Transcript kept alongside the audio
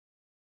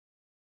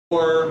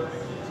For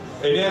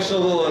a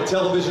national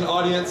television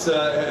audience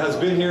has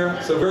been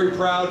here, so very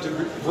proud to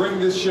bring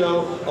this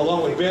show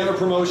along with Banner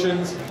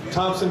Promotions,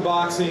 Thompson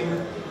Boxing,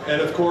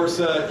 and of course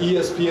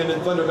ESPN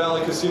and Thunder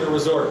Valley Casino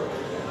Resort.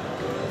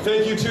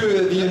 Thank you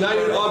to the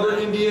United Auburn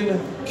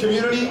Indian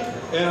community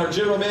and our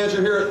general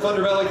manager here at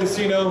Thunder Valley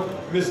Casino,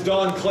 Ms.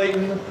 Dawn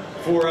Clayton,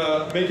 for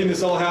making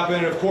this all happen,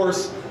 and of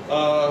course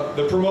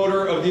the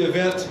promoter of the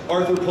event,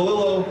 Arthur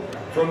Palillo,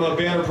 from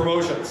Banner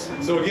Promotions.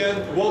 So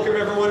again, welcome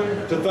everyone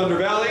to Thunder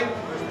Valley.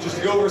 Just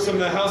to go over some of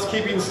the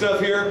housekeeping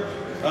stuff here.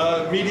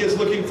 Media is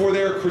looking for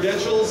their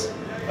credentials.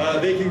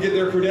 They can get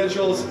their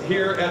credentials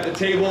here at the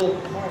table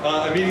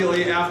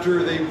immediately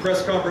after the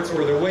press conference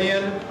or the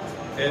weigh-in,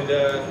 and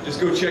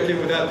just go check in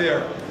with that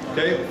there.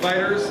 Okay,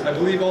 fighters, I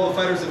believe all the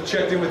fighters have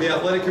checked in with the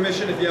Athletic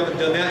Commission. If you haven't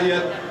done that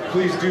yet,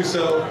 please do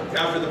so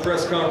after the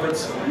press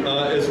conference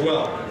as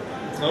well.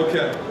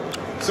 Okay,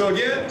 so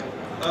again,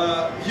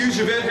 huge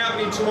event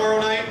happening tomorrow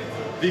night.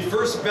 The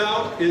first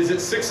bout is at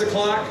 6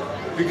 o'clock.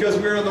 Because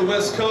we're on the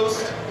West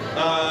Coast,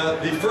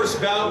 the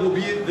first bout will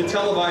be the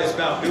televised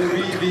bout. It will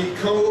be the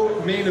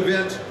co-main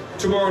event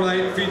tomorrow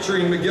night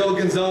featuring Miguel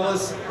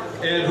Gonzalez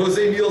and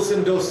Jose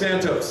Nielsen dos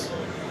Santos.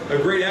 A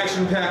great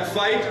action-packed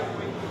fight.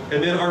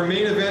 And then our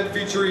main event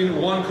featuring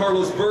Juan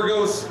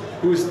Burgos,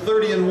 who is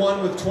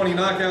 30-1 with 20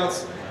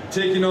 knockouts,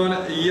 taking on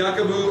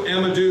Yakubu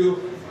Amidu,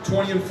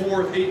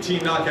 20-4 with 18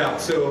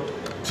 knockouts. So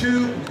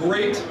two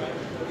great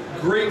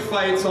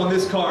fights on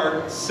this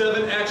card,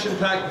 7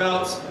 action-packed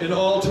bouts in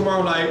all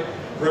tomorrow night.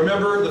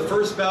 Remember, the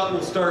first bout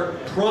will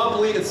start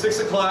promptly at 6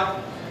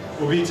 o'clock.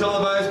 Will be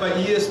televised by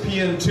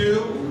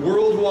ESPN2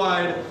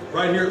 worldwide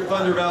right here at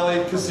Thunder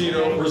Valley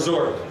Casino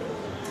Resort.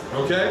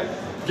 Okay?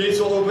 Gates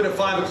will open at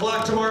 5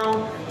 o'clock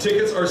tomorrow.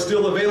 Tickets are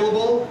still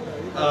available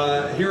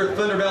here at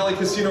Thunder Valley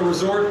Casino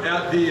Resort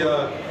at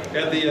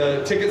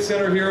the ticket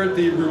center here at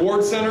the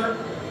Reward Center,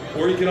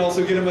 or you can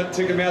also get them at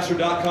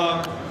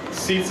Ticketmaster.com.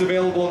 Seats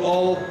available at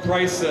all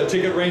price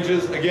ticket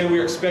ranges. Again, we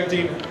are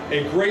expecting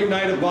a great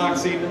night of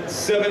boxing,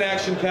 7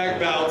 action-packed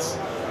bouts,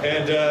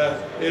 and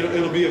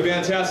it'll be a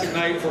fantastic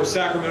night for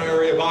Sacramento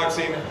area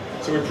boxing.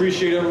 So we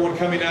appreciate everyone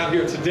coming out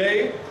here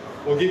today.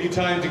 We'll give you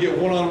time to get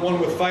one-on-one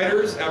with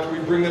fighters after we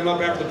bring them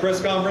up after the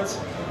press conference.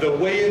 The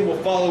weigh-in will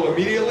follow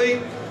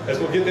immediately as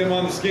we'll get them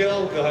on the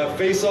scale. They'll have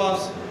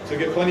face-offs, so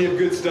get plenty of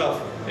good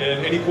stuff.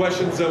 And any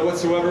questions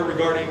whatsoever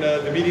regarding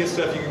the media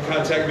stuff, you can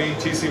contact me,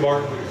 TC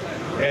Martin,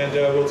 and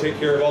we'll take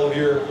care of all of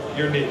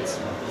your needs.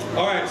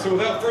 All right, so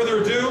without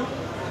further ado,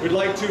 we'd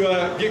like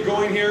to get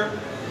going here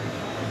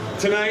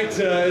tonight,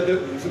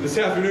 this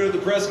afternoon at the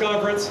press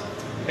conference.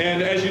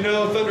 And as you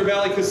know, Thunder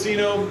Valley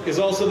Casino is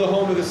also the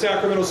home of the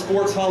Sacramento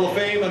Sports Hall of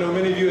Fame. I know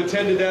many of you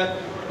attended that,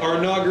 our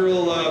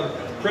inaugural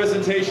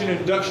presentation and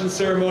induction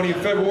ceremony in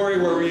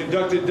February, where we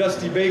inducted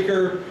Dusty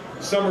Baker,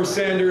 Summer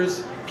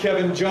Sanders,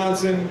 Kevin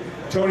Johnson,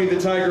 Tony the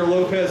Tiger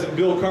Lopez, and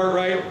Bill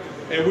Cartwright.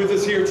 And with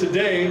us here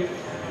today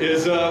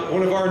is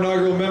one of our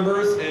inaugural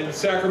members, and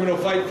Sacramento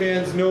fight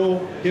fans know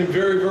him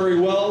very, very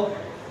well.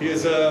 He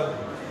is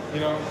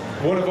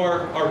one of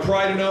our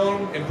pride and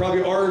own, and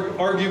probably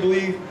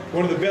arguably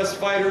one of the best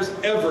fighters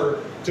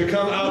ever to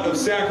come out of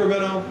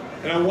Sacramento.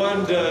 And I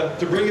wanted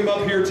to bring him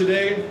up here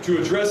today to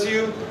address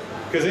you,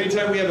 because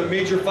anytime we have a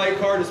major fight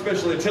card,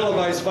 especially a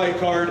televised fight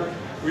card,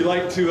 we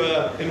like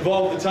to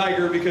involve the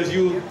Tiger, because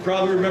you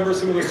probably remember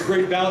some of those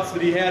great bouts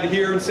that he had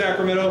here in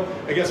Sacramento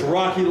against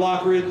Rocky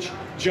Lockridge,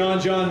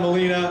 John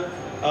Molina.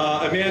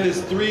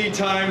 Amanda's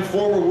 3-time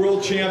former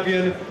world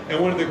champion and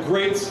one of the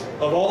greats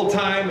of all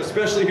time,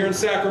 especially here in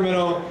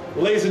Sacramento.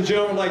 Ladies and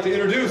gentlemen, I'd like to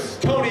introduce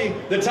Tony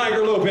the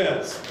Tiger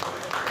Lopez.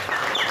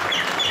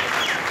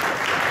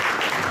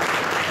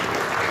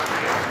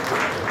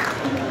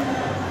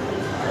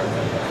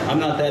 I'm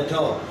not that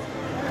tall.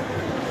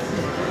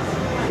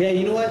 Yeah,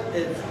 you know what?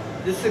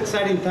 This is an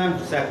exciting time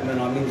for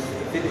Sacramento. I mean,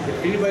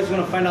 if anybody's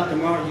going to find out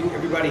tomorrow,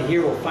 everybody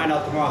here will find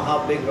out tomorrow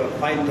how big of a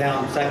fighting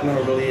town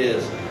Sacramento really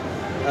is.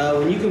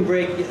 When you can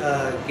break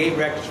gate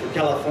records for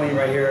California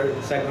right here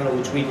in Sacramento,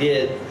 which we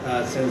did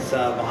since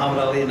Muhammad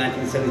Ali in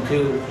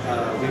 1972,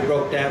 we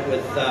broke that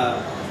with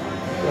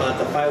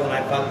the fight when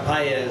I fought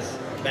Paez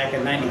back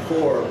in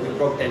 '94. We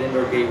broke that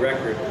indoor gate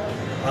record.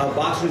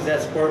 Boxing is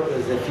that sport,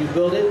 is if you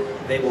build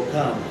it, they will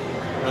come.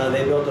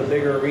 They built a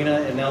bigger arena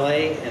in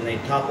LA and they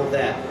toppled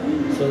that.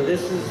 So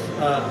this is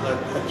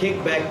a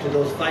kickback to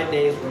those fight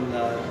days when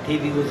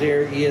TV was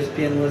there,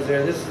 ESPN was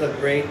there. This is a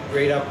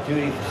great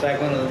opportunity for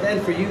Sacramento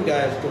and for you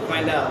guys to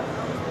find out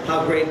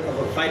how great of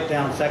a fight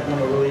town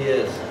Sacramento really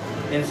is,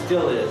 and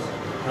still is.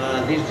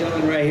 These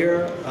gentlemen right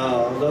here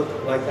look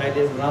like I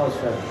did when I was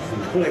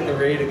fighting, like they're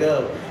ready to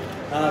go.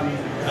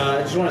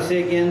 I just want to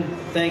say again,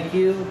 thank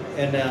you,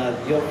 and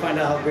you'll find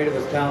out how great of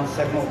a town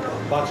Sacramento,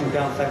 boxing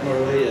town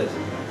Sacramento really is.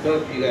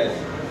 Good for you guys.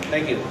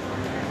 Thank you.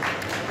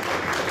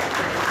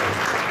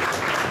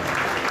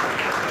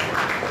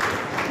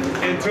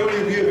 And Tony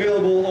will be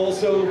available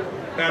also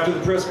after the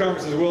press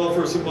conference as well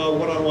for some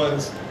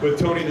one-on-ones with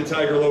Tony the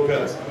Tiger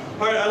Lopez.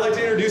 All right, I'd like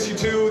to introduce you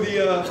to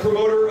the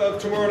promoter of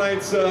tomorrow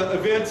night's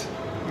event,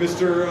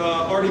 Mr.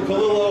 Artie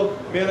Palillo,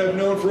 man I've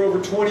known for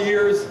over 20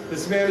 years.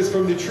 This man is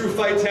from the true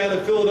fight town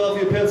of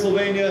Philadelphia,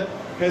 Pennsylvania,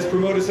 has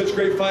promoted such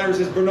great fighters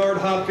as Bernard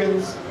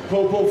Hopkins,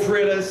 Popo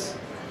Freitas,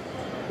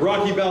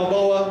 Rocky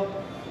Balboa.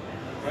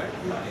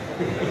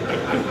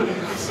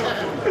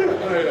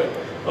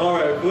 All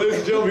right, ladies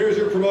and gentlemen, here's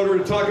your promoter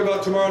to talk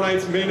about tomorrow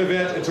night's main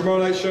event and tomorrow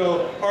night's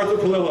show, Arthur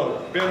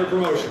Palillo, Banner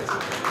Promotions.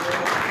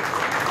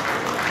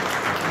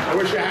 I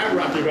wish I had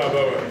Rocky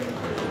Balboa.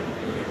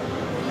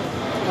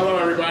 Hello,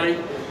 everybody.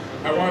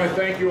 I want to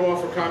thank you all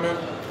for coming.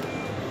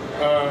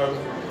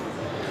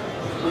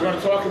 We're going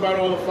to talk about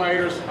all the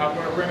fighters. I'm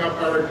going to bring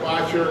up Eric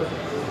Botcher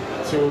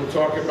to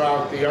talk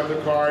about the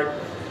undercard.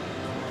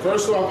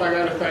 First off, I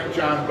got to thank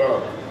John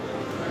Bowe.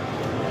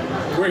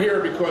 We're here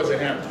because of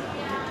him.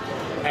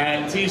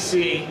 And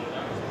TC,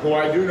 who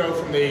I do know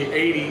from the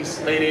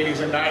 80s, late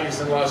 80s and 90s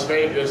in Las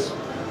Vegas,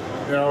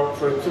 you know,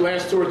 for the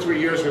last 2 or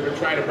 3 years we've been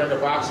trying to bring a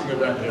boxing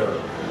event here.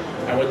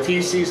 And with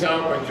TC's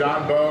help and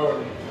John Bowe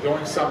and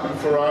doing something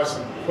for us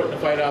and putting the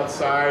fight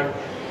outside,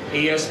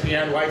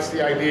 ESPN likes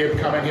the idea of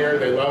coming here,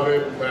 they love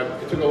it, but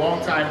it took a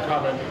long time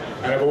coming,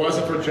 and if it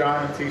wasn't for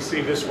John and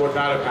TC, this would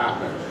not have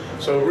happened.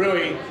 So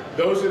really,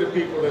 those are the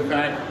people that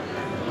thank.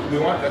 We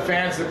want the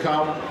fans to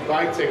come,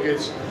 buy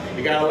tickets.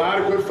 You got a lot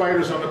of good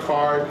fighters on the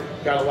card,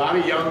 you got a lot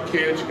of young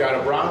kids, you got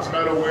a bronze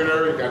medal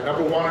winner, you got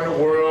 #1 in the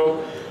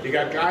world, you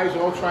got guys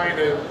all trying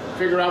to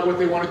figure out what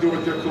they want to do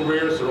with their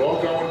careers, they're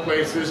all going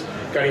places.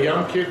 You got a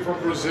young kid from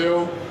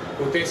Brazil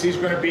who thinks he's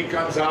going to beat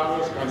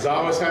Gonzalez.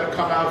 Gonzalez had a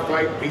come-out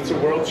fight, beats a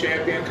world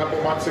champion a couple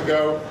months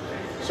ago.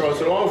 So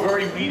it's all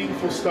very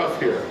meaningful stuff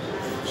here.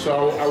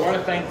 So I want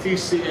to thank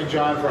TC and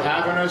John for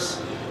having us,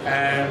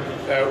 and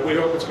we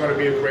hope it's going to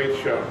be a great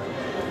show.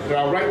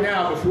 Now, right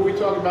now, before we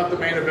talk about the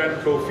main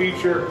event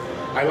co-feature,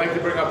 I'd like to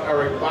bring up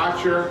Eric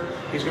Botcher.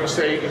 He's going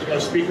to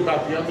speak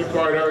about the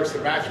undercard. Eric's the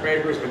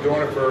matchmaker. He's been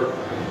doing it for,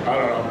 I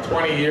don't know,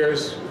 20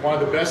 years. One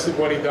of the best at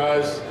what he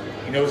does.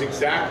 He knows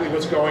exactly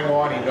what's going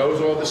on. He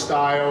knows all the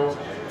styles,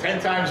 10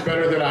 times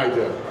better than I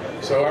do.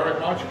 So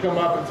Eric, why don't you come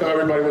up and tell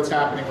everybody what's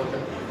happening with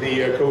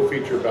the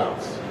co-feature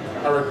bouts.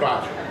 Eric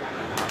Botcher.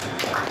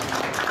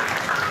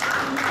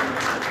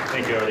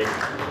 Thank you, Artie.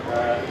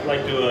 I'd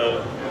like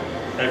to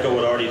echo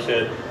what Artie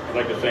said. I'd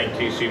like to thank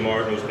TC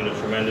Martin, who's been a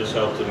tremendous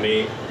help to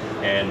me,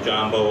 and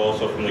John Bowe,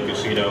 also from the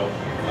casino.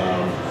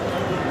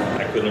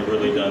 I couldn't have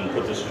really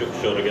put this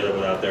show together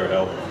without their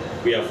help.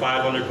 We have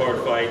 5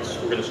 undercard fights.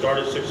 We're going to start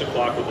at 6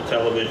 o'clock with the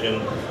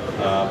television.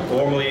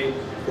 Normally,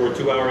 for a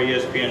 2-hour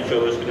ESPN show,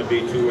 there's going to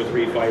be 2 or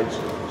 3 fights.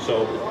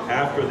 So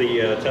after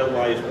the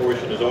televised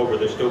portion is over,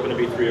 there's still going to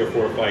be 3 or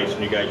 4 fights,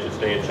 and you guys should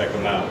stay and check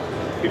them out.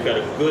 We've got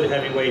a good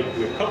heavyweight,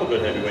 we have a couple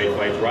good heavyweight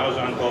fights.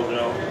 Razan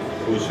Kovno,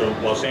 who's from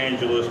Los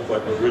Angeles,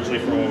 but originally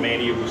from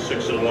Romania, who's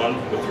 6-1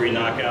 with 3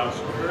 knockouts.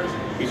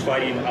 He's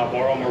fighting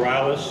Alvaro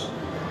Morales,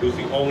 who's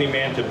the only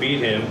man to beat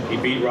him. He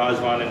beat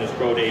Razvan in his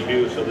pro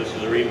debut, so this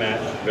is a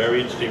rematch,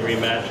 very interesting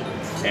rematch,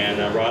 and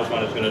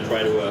Razvan is going to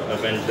try to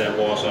avenge that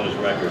loss on his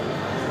record.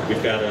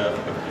 We've got a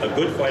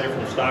good fighter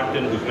from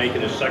Stockton who's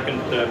making his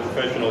 2nd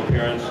professional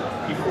appearance.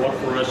 He fought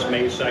for us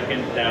May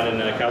 2nd down in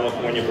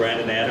California,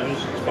 Brandon Adams.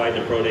 He's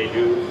fighting a pro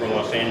debut from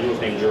Los Angeles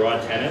named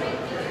Gerard Tennant.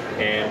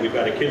 And we've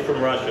got a kid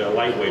from Russia, a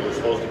lightweight, who's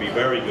supposed to be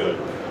very good.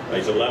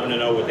 He's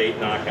 11-0 with 8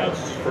 knockouts.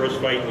 His first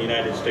fight in the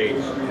United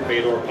States,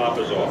 Fedor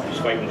Papazov. He's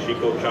fighting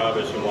Chico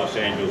Chavez from Los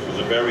Angeles, who's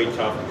a very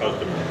tough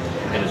customer.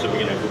 And it's a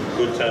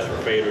good test for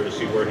Fedor to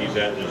see where he's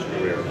at in his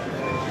career.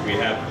 We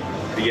have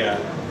the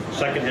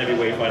 2nd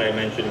heavyweight fight I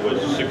mentioned was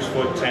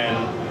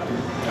 6'10".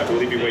 I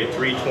believe he weighed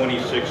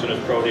 326 in his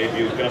pro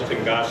debut,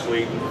 Justin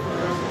Gosley.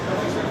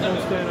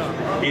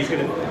 He's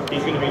going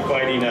to be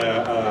fighting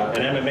an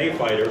MMA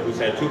fighter who's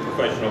had 2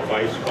 professional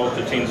fights,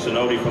 Konstantin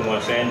Sinodi from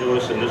Los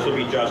Angeles, and this will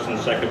be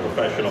Justin's 2nd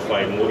professional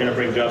fight. And we're going to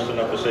bring Justin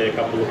up to say a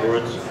couple of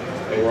words.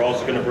 And we're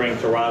also going to bring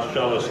Taras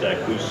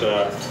Shelestek, who's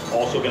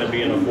also going to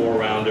be in a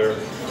 4-rounder.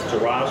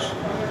 Taras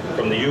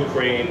from the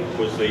Ukraine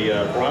was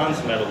the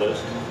bronze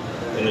medalist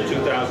in the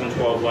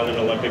 2012 London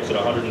Olympics at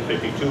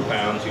 152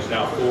 pounds. He's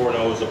now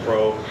 4-0 as a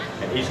pro,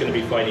 and he's going to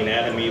be fighting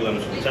Adam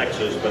Elam's from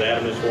Texas, but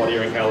Adam has fought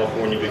here in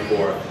California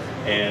before.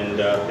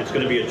 And it's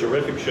going to be a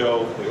terrific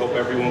show. We hope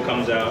everyone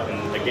comes out,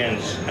 and again,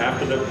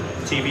 after the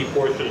TV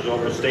portion is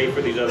over, stay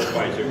for these other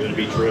fights. They're going to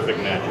be terrific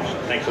matches.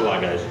 Thanks a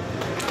lot, guys.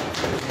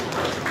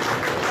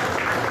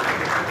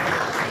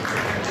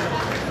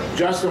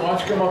 Justin, why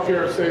don't you come up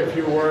here and say a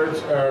few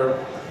words.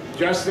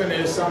 Justin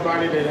is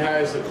somebody that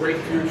has a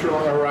great future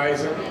on the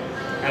horizon.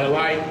 And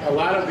like a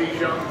lot of these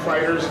young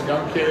fighters and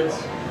young kids,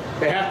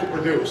 they have to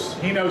produce.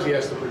 He knows he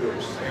has to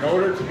produce. In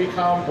order to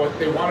become what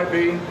they want to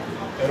be,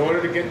 in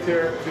order to get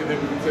there to the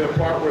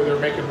part where they're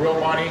making real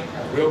money,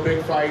 real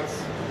big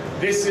fights,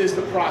 this is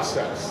the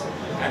process.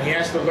 And he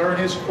has to learn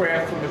his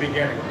craft from the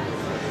beginning.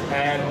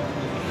 And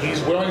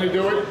he's willing to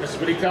do it. That's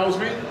what he tells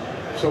me.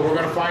 So we're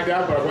going to find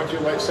out, but I want you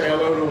to say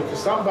hello to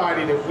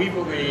somebody that we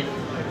believe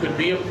could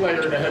be a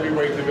player in the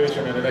heavyweight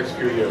division in the next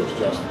few years,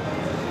 Justin.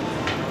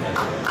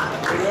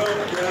 What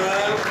up,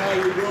 guys? How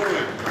you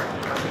doing?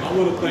 I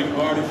want to thank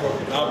Artie for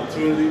the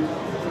opportunity.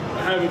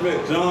 haven't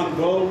met John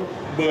Bowe,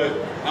 but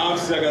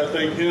obviously I got to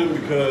thank him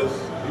because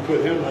he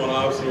put him on,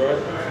 obviously,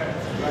 right?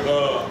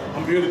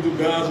 I'm here to do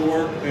God's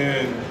work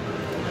and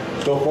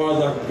so far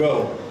as I can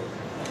go.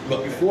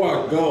 But before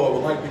I go, I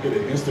would like to get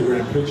an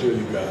Instagram picture of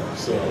you guys.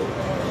 So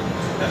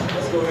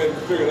let's go ahead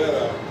and figure that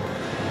out.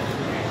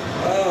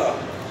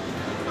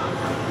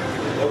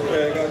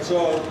 Okay, I got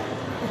y'all.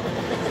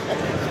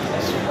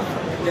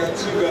 Got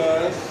two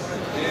guys.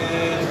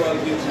 And about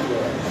to get you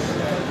guys.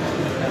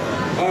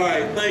 All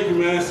right, thank you,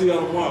 man. See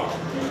y'all tomorrow.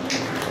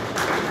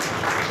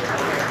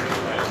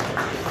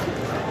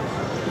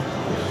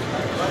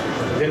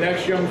 The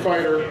next young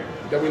fighter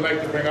that we'd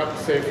like to bring up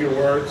to say a few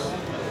words.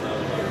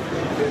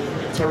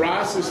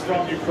 Taras is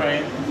from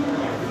Ukraine.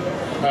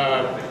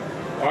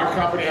 Our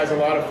company has a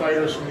lot of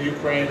fighters from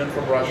Ukraine and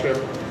from Russia.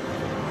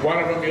 One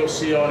of them you'll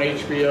see on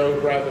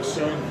HBO rather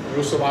soon,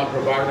 Ruslan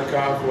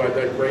Pravagnikov, who had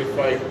that great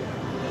fight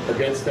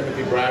against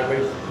Timothy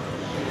Bradley.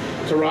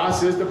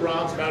 Taras is the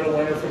bronze medal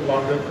winner from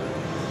London.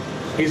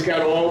 He's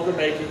got all of the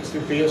makings to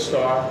be a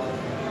star.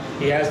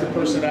 He has the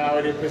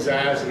personality,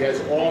 pizzazz, he has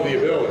all the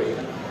ability.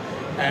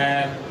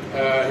 And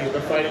he's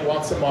been fighting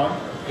once a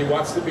month. He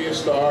wants to be a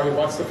star, he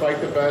wants to fight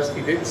the best.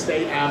 He didn't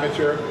stay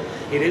amateur.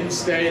 He didn't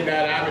stay in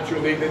that amateur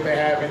league that they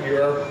have in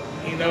Europe.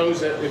 He knows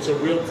that it's a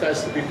real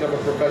test to become a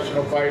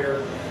professional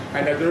fighter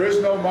and that there is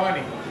no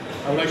money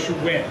unless you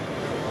win.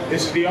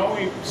 This is the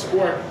only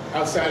sport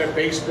outside of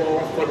baseball,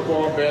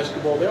 football, and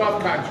basketball. They all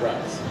have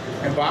contracts.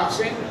 In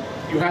boxing,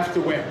 you have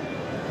to win.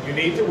 You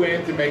need to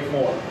win to make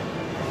more.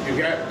 You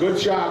get good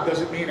job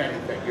doesn't mean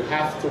anything. You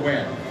have to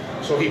win.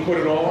 So he put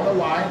it all on the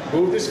line,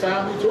 moved his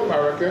family to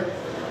America,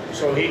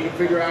 so he can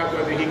figure out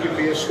whether he can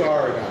be a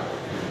star or not.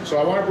 So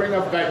I want to bring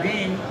up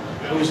Vadim,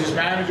 who's his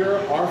manager,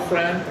 our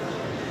friend.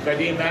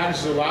 Vadim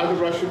manages a lot of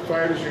the Russian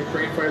fighters,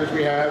 Ukraine fighters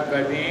we have.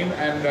 Vadim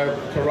and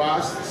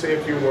Taras to say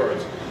a few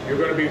words. You're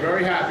going to be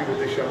very happy with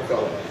this young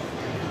fellow.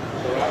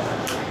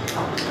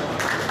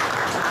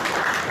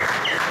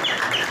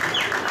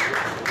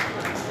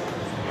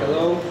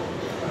 Hello.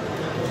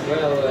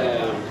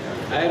 Well,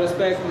 I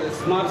respect the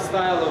smart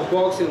style of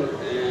boxing,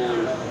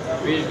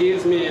 which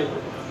gives me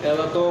a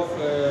lot of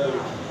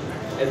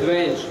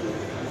advantage.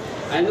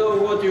 I know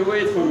what you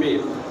wait for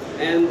me,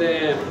 and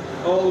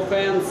all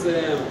fans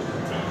of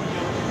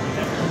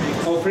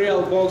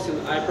real boxing,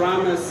 I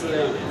promise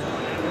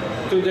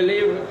to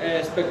deliver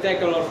a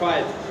spectacular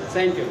fight.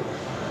 Thank you.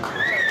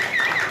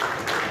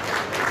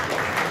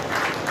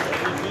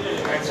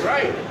 That's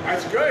right.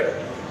 That's good.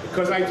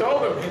 Because I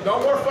told him, no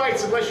more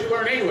fights unless you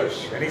learn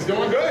English. And he's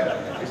doing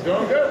good. He's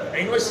doing good.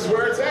 English is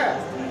where it's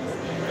at.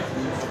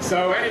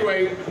 So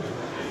anyway,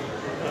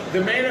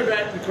 the main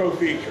event and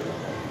co-feature.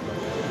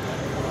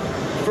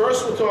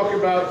 First, we'll talk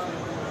about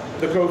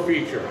the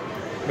co-feature.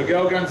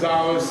 Miguel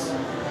Gonzalez,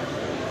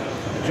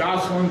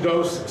 Jocelyn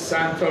dos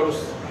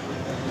Santos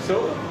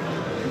Silva.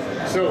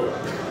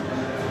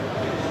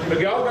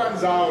 Miguel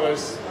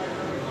Gonzalez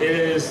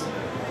is,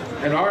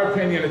 in our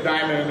opinion, a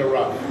diamond in the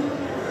rough.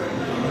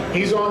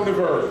 He's on the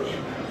verge.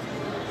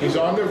 He's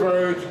on the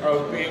verge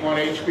of being on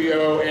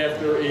HBO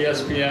after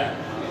ESPN.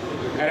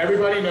 And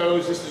everybody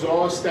knows this is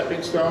all a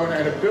stepping stone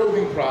and a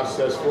building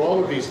process for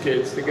all of these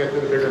kids to get to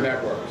the bigger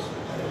networks.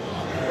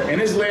 In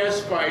his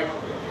last fight,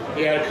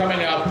 he had a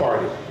coming out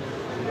party.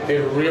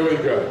 Did really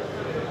good.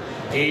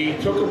 He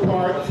took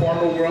apart a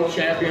former world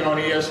champion on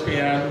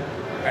ESPN,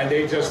 and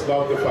they just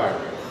loved the fight.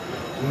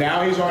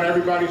 Now he's on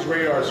everybody's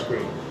radar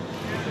screen.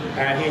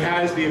 And he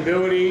has the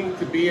ability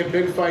to be in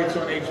big fights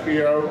on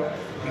HBO.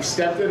 He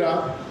stepped it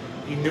up.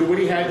 He knew what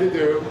he had to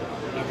do.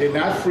 He did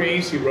not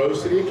freeze. He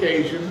rose to the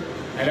occasion.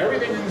 And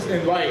everything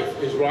in life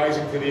is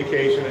rising to the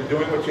occasion and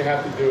doing what you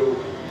have to do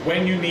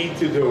when you need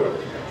to do it.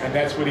 And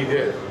that's what he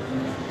did.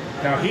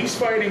 Now he's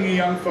fighting a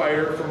young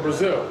fighter from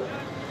Brazil.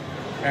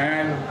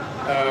 And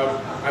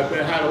I've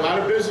had a lot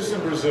of business in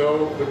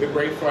Brazil with the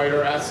great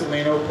fighter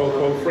Acilino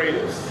Popo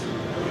Freitas.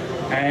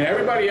 And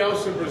everybody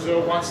else in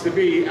Brazil wants to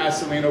be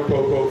Acilino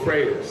Popo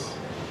Freitas.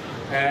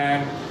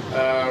 And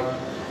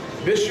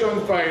this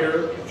young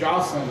fighter,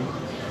 Jocelyn,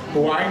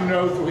 who I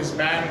know through his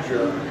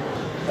manager,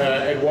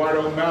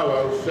 Eduardo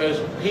Melo, says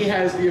he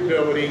has the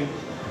ability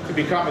to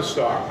become a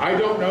star. I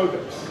don't know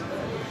this.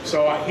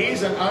 So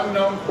he's an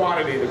unknown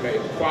quantity to me.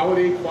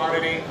 Quality,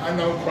 quantity,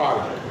 unknown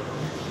product.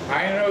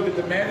 I know that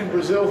the men in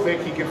Brazil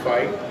think he can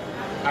fight.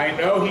 I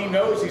know he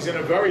knows he's in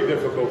a very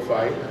difficult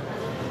fight.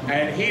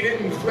 And he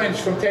didn't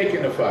flinch from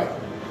taking the fight.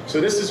 So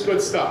this is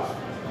good stuff.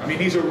 I mean,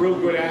 these are real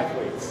good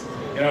athletes.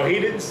 You know, he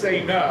didn't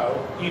say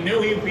no. He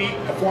knew he beat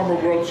a former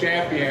world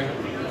champion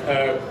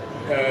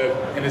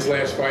in his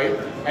last fight.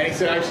 And he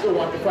said, I still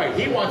want to fight.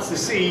 He wants to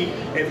see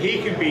if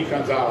he can beat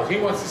Gonzalez. He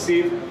wants to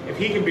see if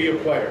he can be a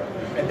player.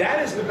 And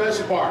that is the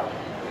best part,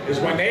 is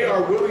when they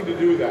are willing to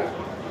do that.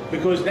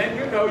 Because then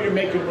you know you're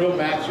making real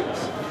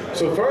matches.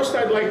 So first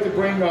I'd like to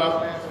bring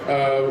up,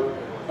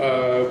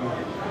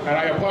 and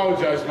I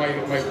apologize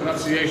my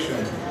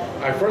pronunciation.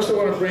 First I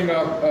want to bring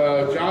up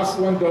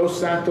Jocelyn dos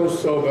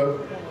Santos Silva.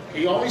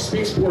 He only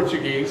speaks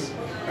Portuguese.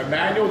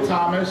 Emmanuel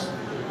Thomas,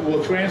 who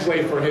will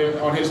translate for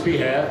him on his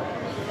behalf.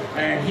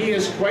 and he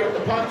is quite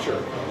the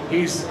puncher.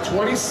 He's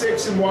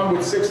 26-1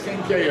 with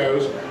 16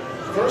 KOs.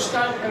 First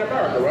time in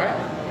America, right?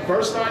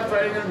 First time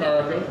fighting in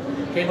America.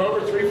 Came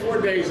over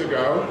 3-4 days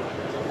ago,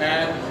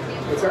 and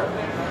what's that?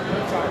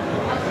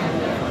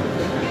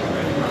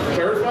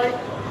 Third fight?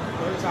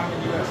 Third time in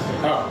the U.S.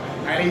 Oh,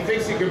 and he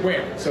thinks he could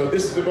win. So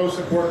this is the most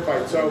important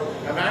fight. So,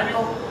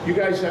 Emmanuel, you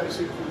guys have a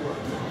seat.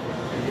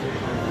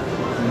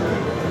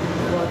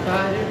 Boa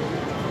tarde.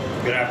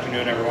 Good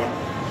afternoon, everyone.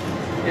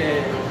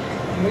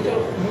 Muito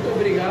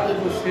obrigado a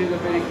vocês,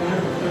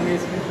 americanos, por me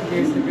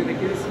receber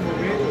aqui nesse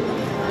momento.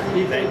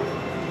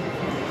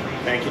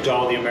 Thank you to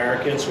all the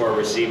Americans who are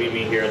receiving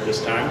me here at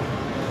this time.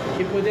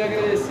 E poder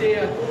agradecer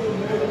a todo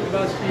mundo que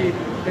vai assistir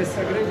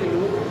essa grande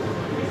luta.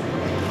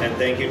 And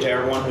thank you to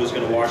everyone who's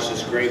going to watch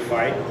this great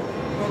fight.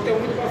 Não tenho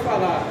muito para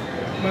falar,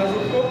 mas o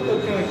pouco que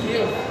eu tenho aqui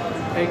ó,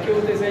 é que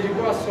eu desejo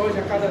boa sorte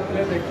a cada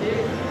atleta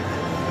aqui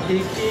e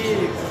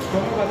que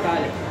vamos à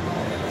batalha.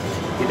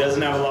 He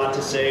doesn't have a lot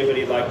to say, but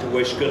he'd like to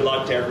wish good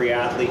luck to every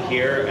athlete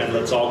here, and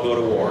let's all go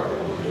to war.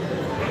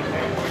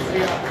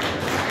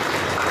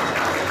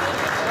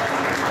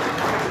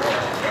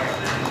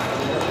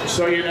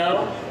 So you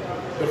know,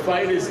 the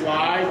fight is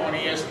live on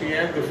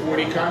ESPN to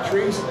 40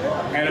 countries,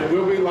 and it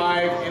will be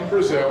live in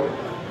Brazil.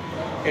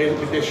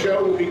 The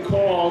show will be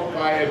called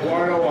by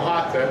Eduardo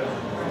Ojata,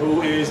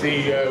 who is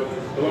the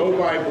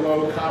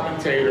blow-by-blow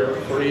commentator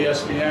for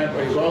ESPN,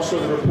 but he's also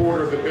the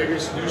reporter of the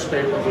biggest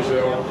newspaper in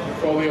Brazil,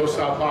 Folio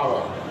Sao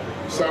Paulo.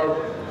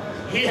 So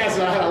he has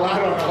a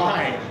lot on the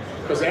line,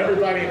 because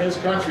everybody in his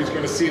country is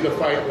going to see the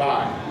fight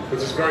live,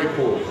 which is very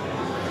cool.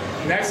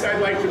 Next,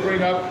 I'd like to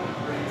bring up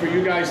for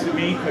you guys to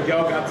meet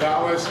Miguel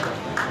Gonzalez,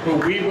 who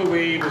we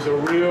believe is a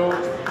real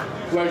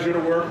pleasure to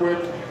work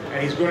with,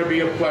 and he's going to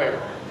be a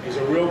player. He's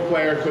a real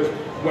player, because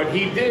what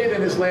he did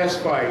in his last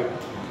fight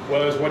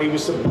was what he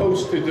was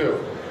supposed to do.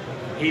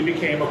 He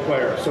became a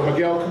player. So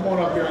Miguel, come on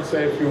up here and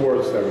say a few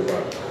words to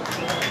everybody.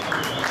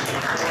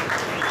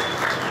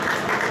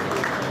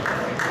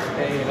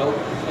 Hey, hope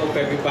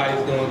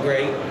everybody's doing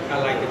great.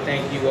 I'd like to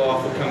thank you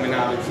all for coming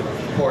out and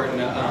supporting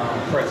the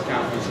press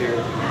conference here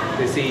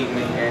this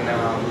evening, and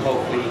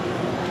hopefully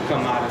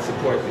come out and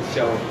support the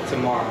show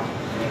tomorrow.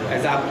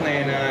 As I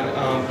plan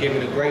on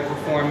giving a great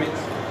performance,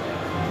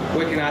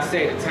 what can I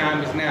say? The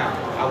time is now.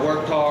 I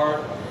worked hard.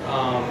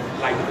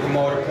 Like the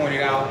promoter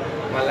pointed out,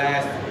 my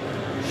last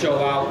show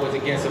out was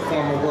against a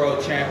former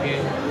world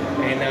champion,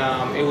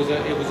 and it was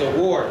a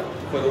award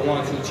for the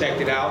ones who checked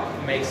it out.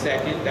 May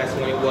 2nd, that's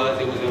when it was.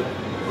 It was a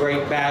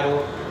great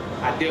battle.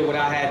 I did what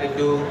I had to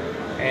do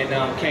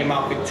and came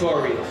out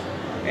victorious.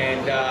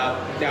 And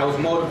that was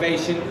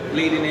motivation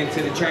leading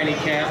into the training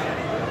camp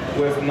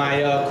with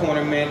my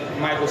cornermen,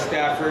 Michael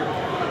Stafford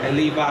and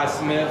Levi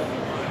Smith.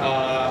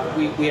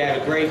 We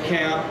had a great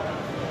camp.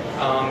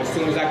 As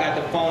soon as I got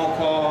the phone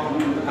call,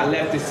 I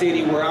left the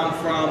city where I'm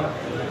from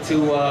to,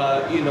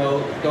 you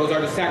know, those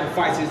are the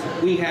sacrifices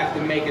we have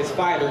to make as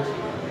fighters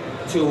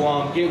to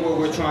get where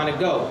we're trying to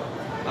go.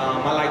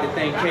 I'd like to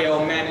thank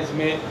KO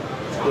Management.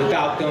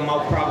 Without them,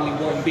 I probably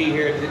wouldn't be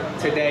here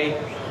today.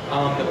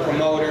 The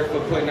promoter for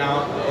putting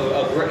out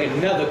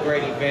another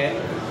great event.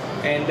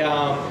 And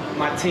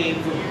my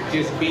team for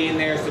just being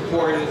there,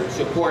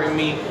 supporting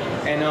me,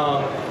 and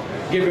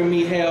giving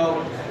me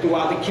hell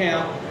throughout the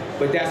camp.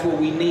 But that's what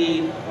we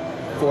need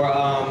for,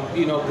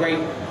 you know, great,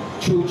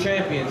 true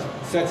champions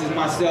such as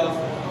myself.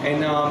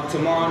 And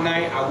tomorrow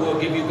night, I will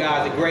give you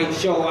guys a great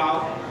show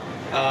out.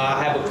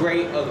 I have a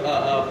great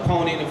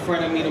opponent in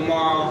front of me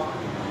tomorrow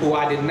who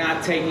I did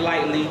not take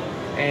lightly.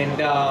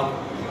 And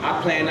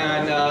I plan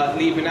on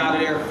leaving out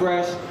of there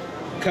fresh,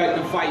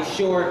 cutting the fight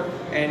short,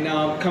 and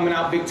coming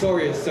out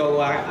victorious. So,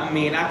 I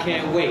mean, I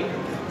can't wait.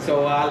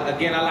 So,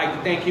 again, I'd like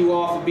to thank you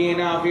all for being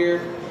out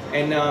here.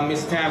 And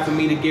it's time for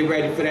me to get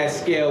ready for that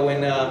scale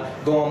and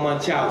go and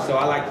munch out. So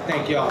I'd like to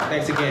thank y'all.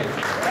 Thanks again.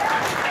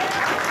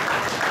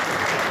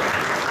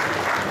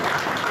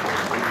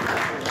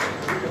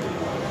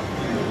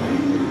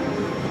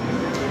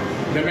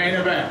 The main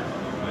event.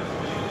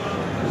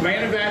 The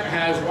main event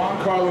has Juan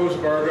Carlos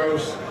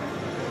Burgos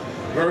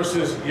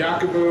versus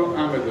Yakubu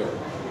Amidu.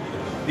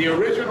 The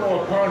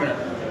original opponent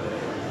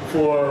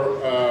for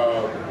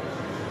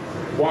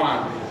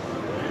Juan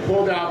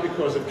pulled out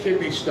because of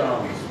kidney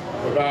stones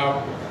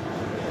about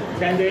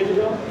 10 days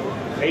ago,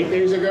 8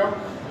 days ago,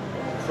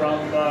 from,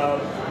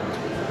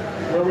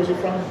 where was he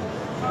from?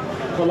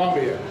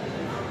 Colombia.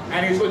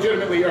 And he's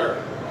legitimately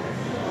hurt.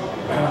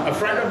 A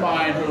friend of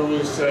mine who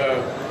is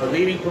a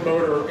leading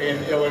promoter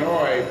in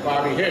Illinois,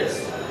 Bobby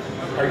Hitz,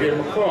 I gave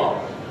him a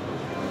call.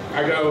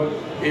 I go,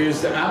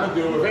 is the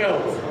Amidu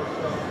available?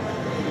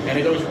 And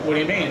he goes, what do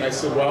you mean? I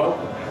said, well,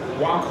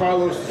 Juan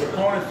Carlos'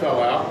 opponent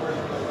fell out,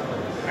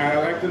 and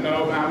I'd like to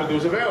know if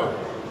Amidu's available.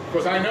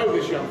 Because I know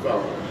this young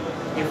fellow.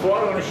 He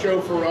fought on a show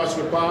for us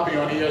with Bobby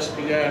on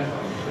ESPN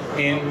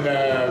in,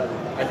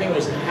 I think it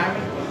was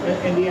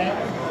Hammond, Indiana?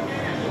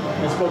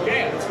 In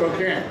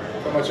Spokane,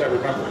 how much I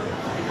remember.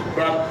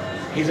 But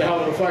he's a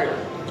hell of a fighter,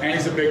 and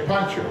he's a big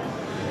puncher.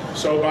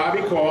 So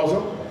Bobby calls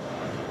him,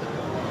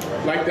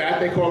 like that,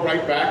 they call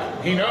right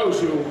back. He knows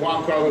who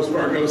Juan Carlos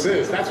Burgos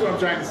is. That's what I'm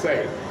trying to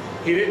say.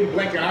 He didn't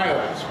blink an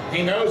eyelash.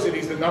 He knows that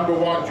he's the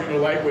 #1 junior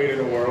lightweight in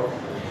the world.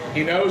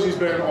 He knows he's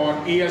been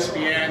on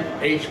ESPN,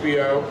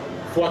 HBO,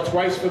 fought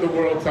twice for the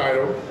world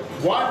title,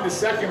 won the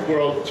second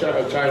world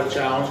title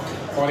challenge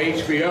on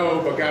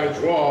HBO, but got a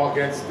draw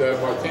against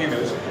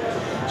Martinez.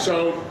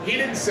 So he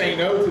didn't say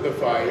no to the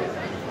fight.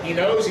 He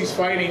knows he's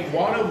fighting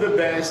one of the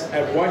best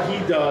at what he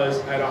does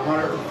at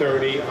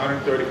 130,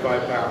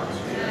 135 pounds.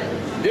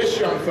 This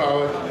young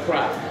fella,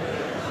 crap.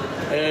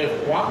 If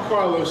Juan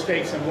Carlos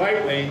takes him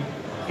lightly,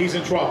 he's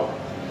in trouble.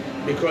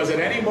 Because at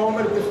any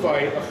moment of the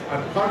fight,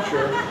 a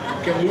puncher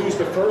can lose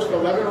the first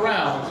 11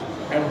 rounds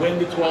and win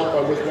the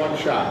 12th with one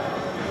shot.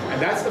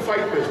 And that's the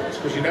fight business,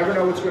 because you never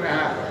know what's going to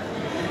happen.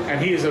 And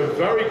he is a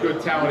very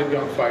good, talented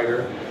young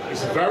fighter.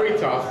 He's very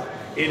tough.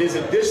 It is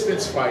a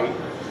distance fight,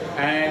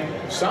 and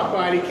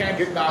somebody can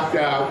get knocked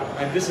out.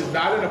 And this is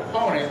not an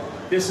opponent.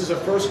 This is a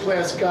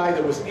first-class guy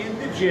that was in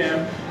the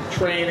gym,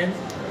 training,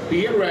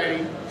 being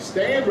ready,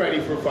 staying ready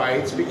for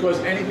fights, because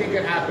anything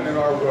can happen in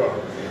our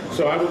world.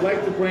 So I would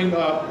like to bring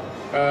up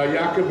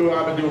Yakubu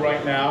Amidu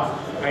right now.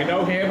 I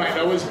know him, I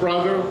know his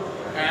brother,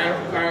 and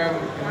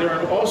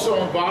they're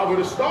also involved with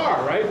a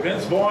star, right?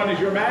 Vince Vaughn is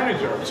your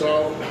manager,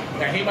 so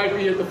and he might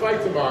be at the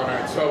fight tomorrow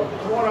night. So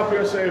come on up here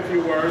and say a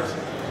few words,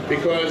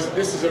 because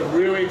this is a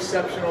really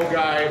exceptional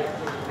guy,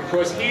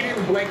 because he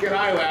didn't blink an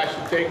eyelash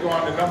to take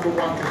on the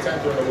 #1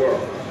 contender in the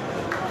world.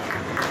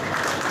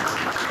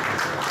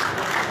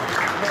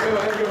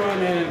 Hello everyone,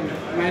 and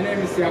my name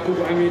is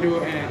Yakubu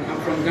Amidu, and I'm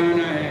from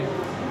Ghana, and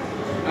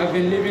I've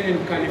been living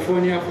in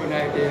California for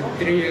like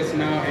 3 years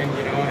now, and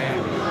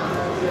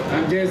and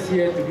I'm just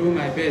here to do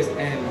my best,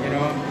 and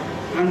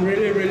I'm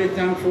really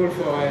thankful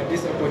for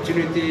this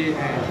opportunity,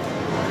 and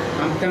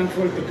I'm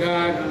thankful to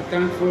God, I'm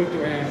thankful to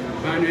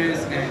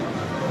Banners, and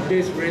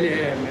this really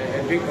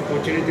a big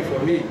opportunity for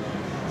me,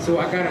 so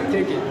I gotta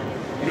take it.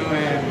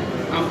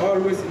 I'm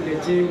always in the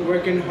gym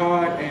working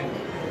hard and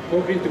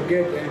hoping to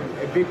get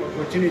a big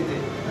opportunity,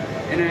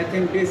 and I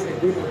think this is a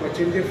good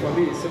opportunity for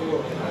me, so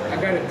I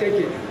gotta take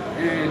it.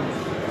 And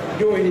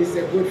though he's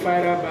a good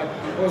fighter, but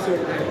I'm also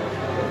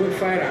a good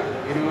fighter,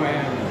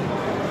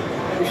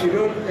 if you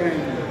don't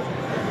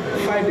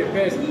fight the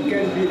best, you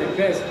can't be the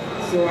best.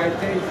 So I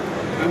think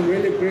I'm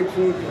really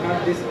grateful to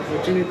have this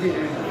opportunity,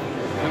 and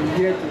I'm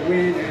here to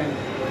win, and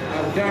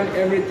I've done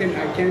everything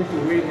I can to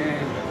win,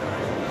 and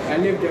I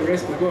leave the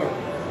rest to God.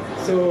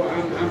 So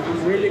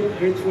I'm really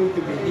grateful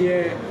to be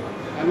here.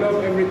 I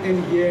love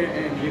everything here,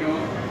 and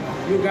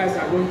you guys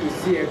are going to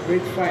see a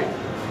great fight,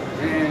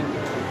 and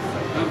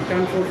I'm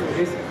thankful for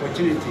this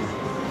opportunity.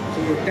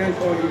 So thank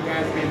all you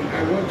guys, and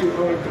I want you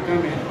all to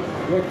come and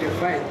watch the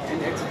fight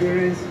and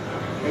experience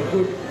a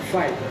good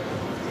fight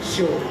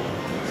show.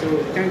 So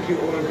thank you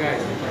all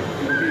guys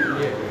for being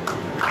here.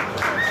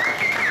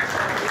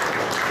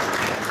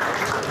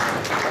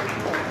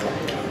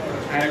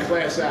 And a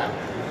class act.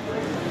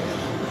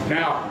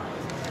 Now,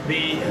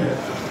 the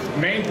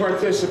main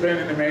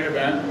participant in the main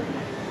event,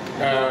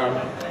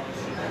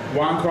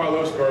 Juan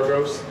Carlos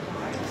Burgos.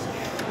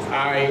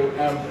 I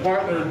am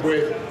partnered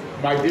with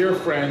my dear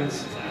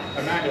friends.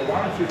 Emmanuel,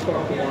 why don't you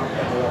talk to Juan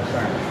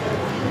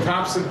Carlos?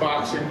 Thompson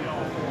Boxing.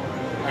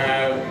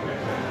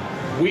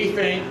 We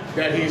think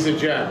that he's a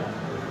gem.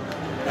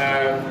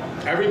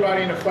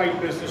 Everybody in the fight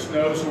business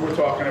knows who we're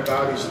talking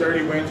about. He's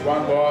 30 wins,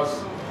 1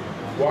 loss.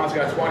 Juan's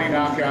got 20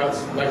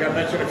 knockouts. Like I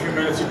mentioned a few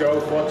minutes ago,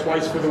 fought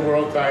twice for the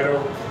world title.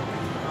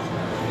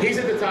 He's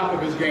at the top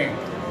of his game.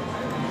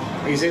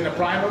 He's in the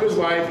prime of his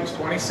life. He's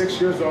 26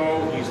 years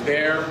old. He's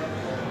there.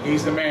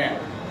 He's the man.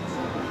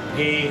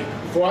 He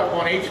fought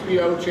on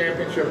HBO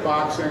Championship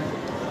Boxing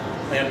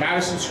in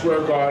Madison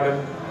Square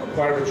Garden,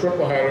 part of a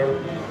triple header.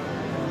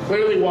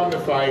 Clearly won the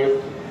fight,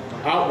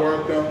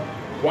 outworked him,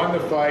 won the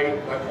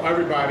fight, like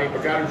everybody,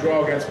 but got a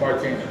draw against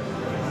Martinez.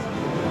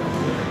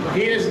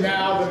 He is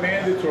now the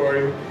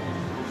mandatory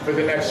for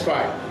the next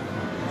fight.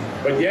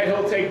 But yet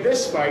he'll take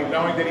this fight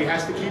knowing that he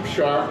has to keep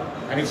sharp,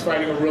 and he's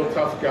fighting a real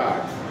tough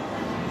guy.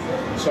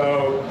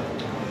 So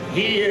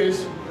he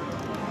is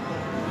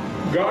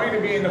going to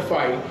be in the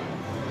fight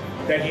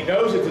that he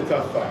knows it's a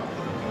tough fight,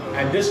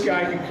 and this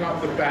guy can come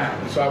to bang.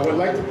 So I would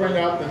like to bring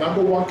up the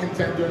 #1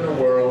 contender in the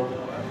world,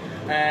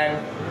 and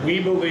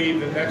we believe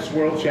the next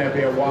world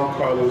champion, Juan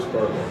Carlos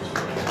Burgos.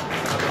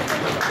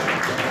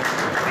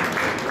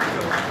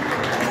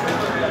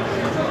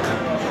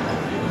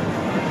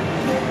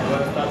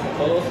 Buenas tardes a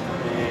todos.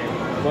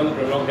 Bueno,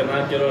 primero que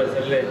nada quiero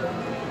agradecerle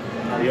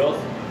a Dios,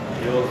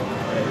 como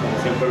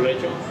siempre lo he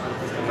hecho,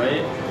 antes que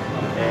nadie.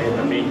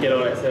 También quiero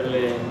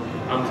agradecerle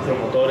a mis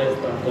promotores,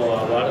 tanto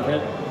a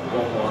Warner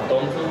como a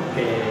Thompson,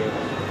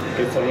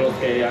 que son los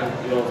que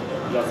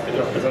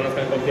las personas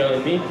que han confiado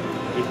en mí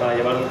y para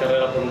llevar mi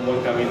carrera por un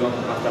buen camino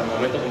hasta el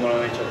momento como lo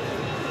han hecho.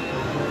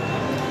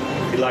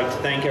 We'd like to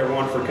thank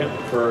everyone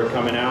for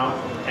coming out,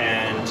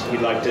 and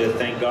we'd like to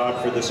thank God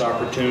for this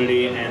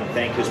opportunity and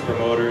thank his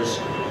promoters,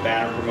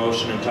 Banner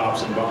Promotion and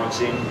Thompson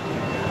Boxing.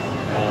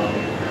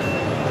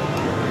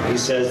 He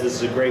says this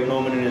is a great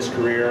moment in his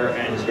career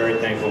and is very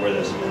thankful for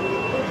this.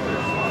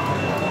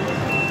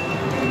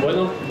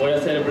 Bueno, voy a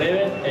ser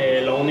breve.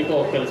 Lo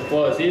único que les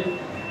puedo decir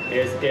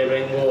es que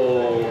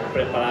vengo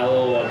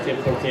preparado al 100%.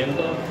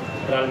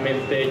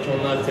 Realmente he hecho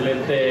una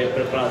excelente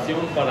preparación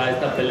para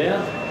esta pelea,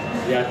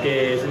 ya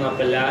que es una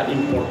pelea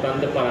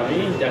importante para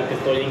mí, ya que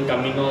estoy en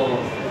camino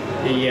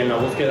y en la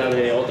búsqueda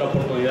de otra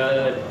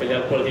oportunidad de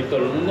pelear por el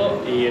título del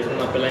mundo, y es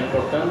una pelea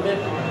importante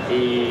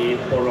y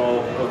por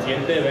lo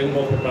consciente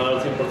vengo preparado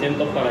al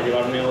 100% para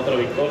llevarme otra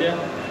victoria.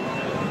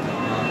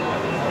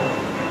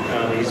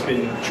 He's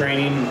been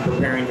training,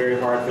 preparing very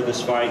hard for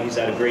this fight. He's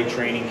had a great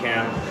training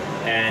camp,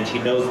 and he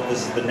knows that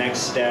this is the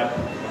next step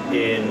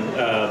in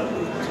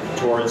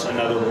towards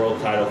another world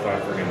title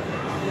fight for him.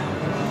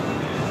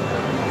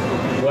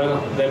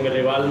 Bueno, de mi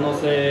rival no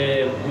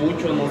sé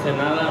mucho, no sé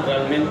nada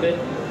realmente,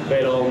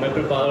 pero me he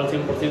preparado al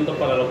 100%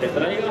 para lo que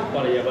traiga,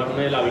 para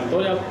llevarme la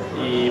victoria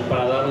y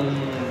para dar un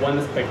buen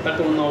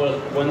espectáculo, una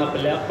buena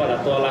pelea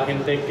para toda la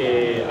gente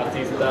que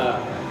asista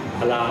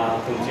a la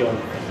función.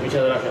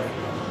 Muchas gracias.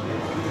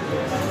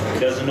 He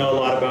doesn't know a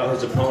lot about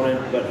his opponent,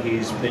 but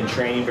he's been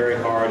training very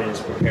hard and is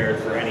prepared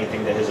for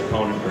anything that his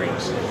opponent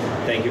brings.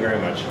 Thank you very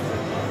much.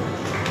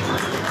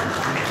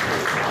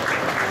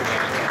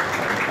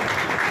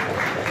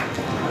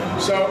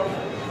 So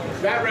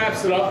that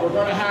wraps it up. We're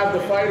going to have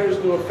the fighters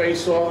do a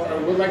face-off. I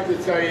would like to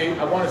tell you,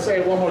 I want to say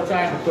it one more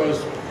time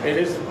because it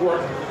is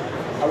important.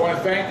 I want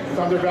to thank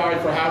Thunder Valley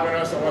for having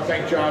us. I want to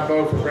thank John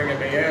Bowe for bringing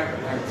me in,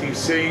 and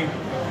TC.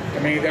 I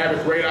mean, they have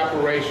a great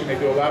operation. They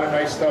do a lot of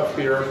nice stuff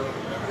here.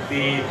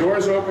 The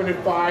doors open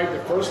at 5. The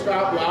first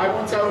bout live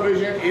on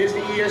television is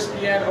the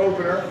ESPN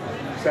opener.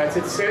 So that's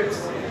at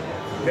 6.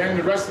 Then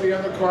the rest of the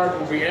undercard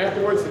will be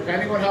afterwards,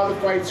 depending on how the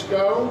fights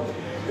go.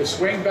 The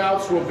swing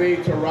bouts will be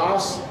to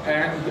Ross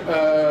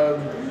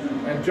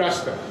and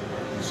Justin.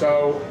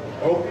 So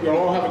I hope you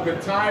all have a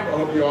good time. I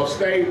hope you all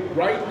stay.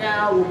 Right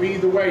now will be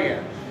the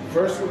weigh-in.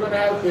 First, we're going to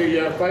have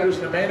the fighters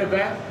in the main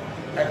event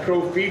at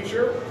Crow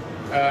Feature.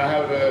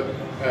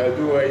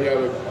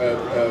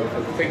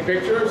 Take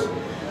pictures,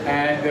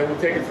 and we'll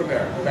take it from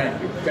there.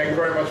 Thank you. Thank you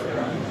very much for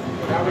coming.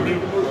 Now we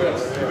need to move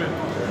this.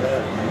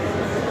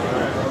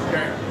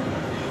 Okay.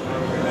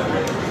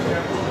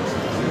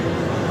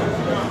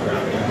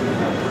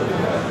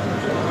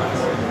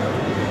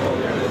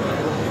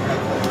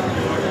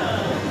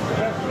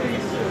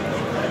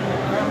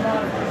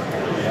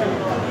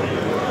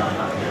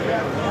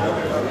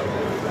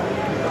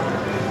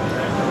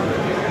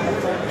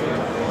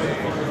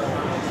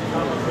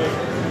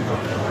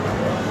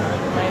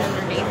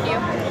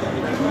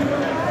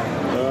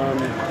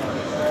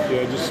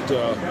 Yeah, just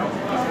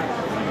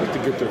have to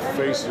get their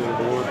face a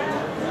little more.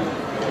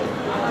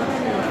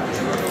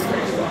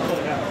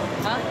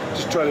 Huh?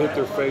 Just try to hit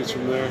their face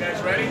from there. You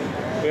guys ready?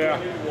 Yeah.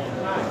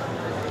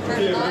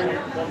 Turn it on?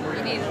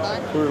 You need it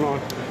on? Put it on.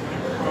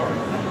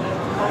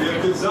 We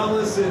have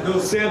Gonzalez and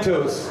Dos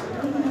Santos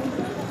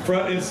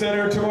front and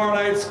center tomorrow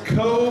night's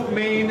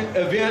co-main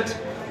event.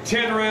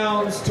 10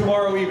 rounds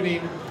tomorrow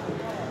evening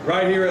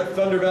right here at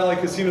Thunder Valley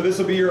Casino. This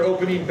will be your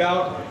opening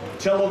bout.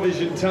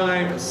 Television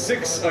time,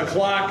 6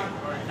 o'clock.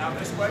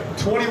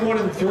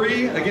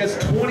 21-3 against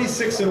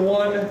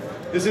 26-1.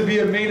 This would be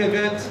a main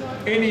event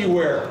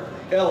anywhere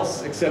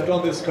else except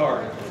on this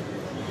card.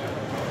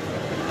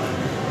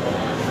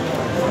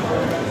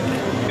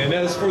 And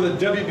that is for the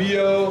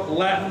WBO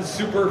Latin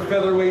Super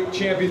Featherweight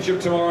Championship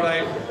tomorrow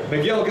night.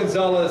 Miguel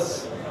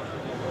Gonzalez,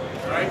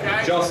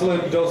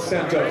 Jocelyn Dos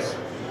Santos.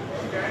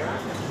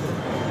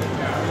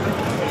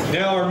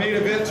 Now our main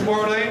event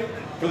tomorrow night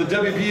for the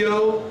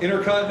WBO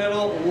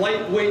Intercontinental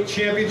Lightweight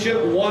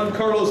Championship, Juan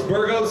Carlos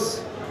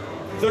Burgos,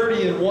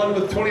 30-1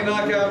 with 20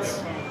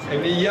 knockouts,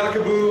 and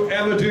Yakubu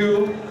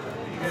Amidu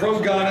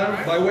from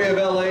Ghana by way of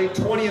LA,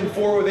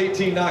 20-4 with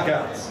 18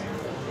 knockouts.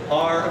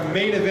 Our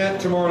main event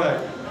tomorrow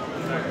night.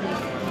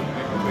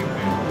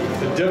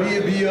 The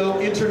WBO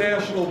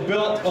International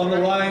belt on the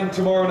line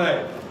tomorrow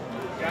night.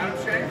 Got him,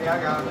 Shane? Yeah,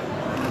 I got him.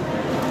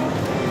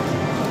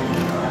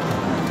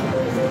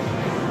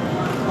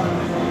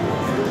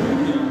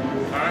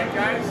 All right,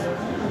 guys.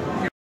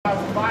 Give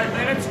about 5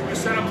 minutes. We're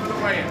set up for the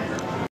weigh-in.